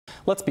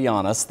Let's be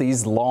honest,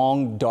 these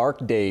long,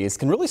 dark days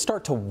can really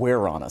start to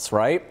wear on us,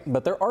 right?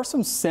 But there are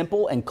some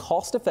simple and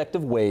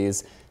cost-effective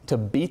ways to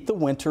beat the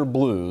winter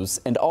blues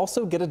and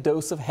also get a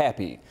dose of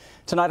happy.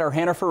 Tonight, our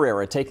Hannah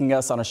Ferreira taking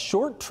us on a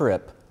short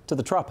trip to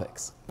the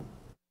tropics.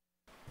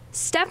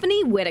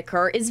 Stephanie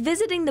Whitaker is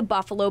visiting the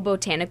Buffalo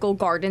Botanical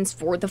Gardens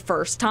for the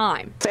first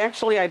time.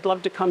 Actually, I'd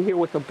love to come here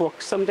with a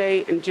book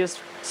someday and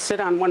just sit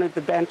on one of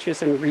the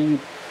benches and read,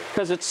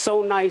 because it's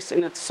so nice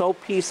and it's so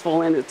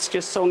peaceful and it's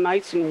just so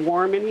nice and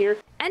warm in here.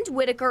 And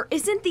Whitaker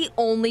isn't the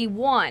only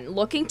one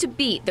looking to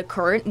beat the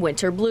current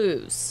winter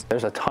blues.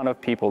 There's a ton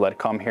of people that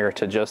come here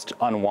to just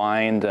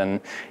unwind and,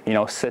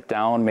 sit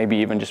down, maybe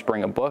even just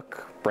bring a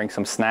book, bring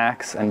some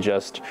snacks and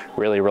just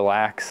really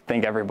relax. I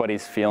think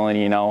everybody's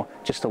feeling,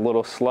 just a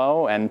little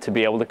slow, and to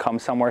be able to come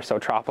somewhere so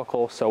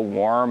tropical, so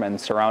warm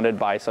and surrounded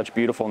by such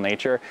beautiful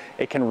nature,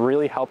 it can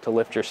really help to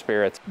lift your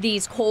spirits.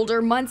 These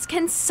colder months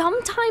can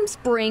sometimes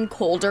bring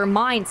colder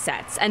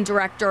mindsets, and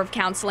Director of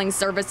Counseling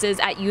Services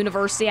at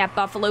University at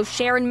Buffalo,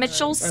 Sharon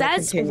Mitchell,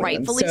 says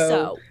rightfully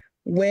so.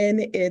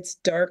 When it's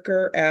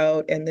darker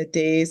out and the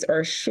days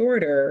are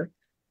shorter,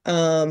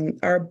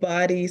 our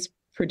bodies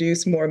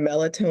produce more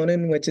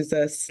melatonin, which is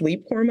a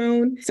sleep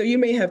hormone. So you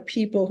may have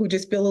people who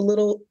just feel a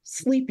little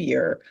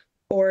sleepier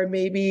or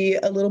maybe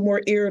a little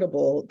more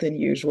irritable than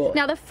usual.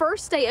 Now, the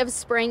first day of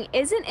spring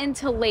isn't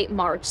until late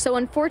March, so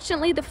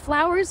unfortunately the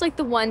flowers like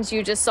the ones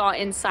you just saw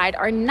inside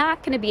are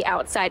not going to be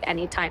outside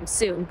anytime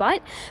soon,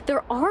 but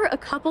there are a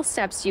couple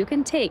steps you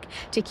can take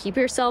to keep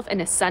yourself in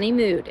a sunny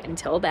mood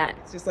until then.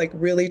 It's just like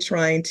really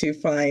trying to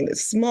find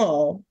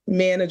small,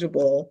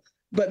 manageable,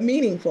 but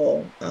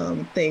meaningful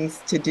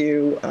things to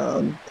do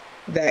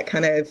that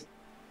kind of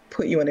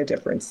put you in a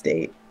different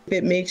state. If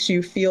it makes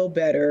you feel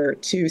better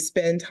to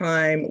spend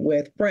time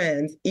with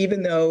friends,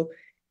 even though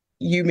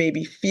you may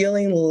be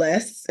feeling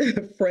less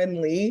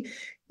friendly,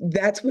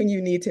 that's when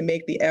you need to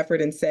make the effort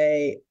and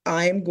say,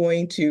 I'm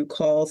going to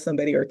call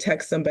somebody or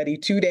text somebody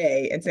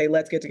today and say,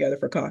 let's get together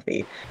for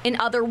coffee. In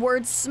other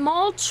words,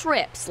 small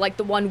trips like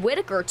the one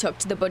Whitaker took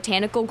to the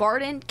Botanical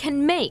Garden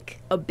can make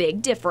a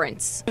big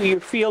difference.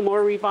 You feel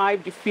more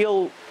revived, you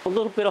feel a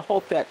little bit of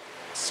hope that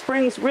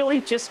spring's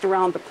really just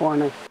around the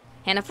corner.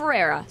 Hannah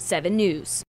Ferreira, 7 News.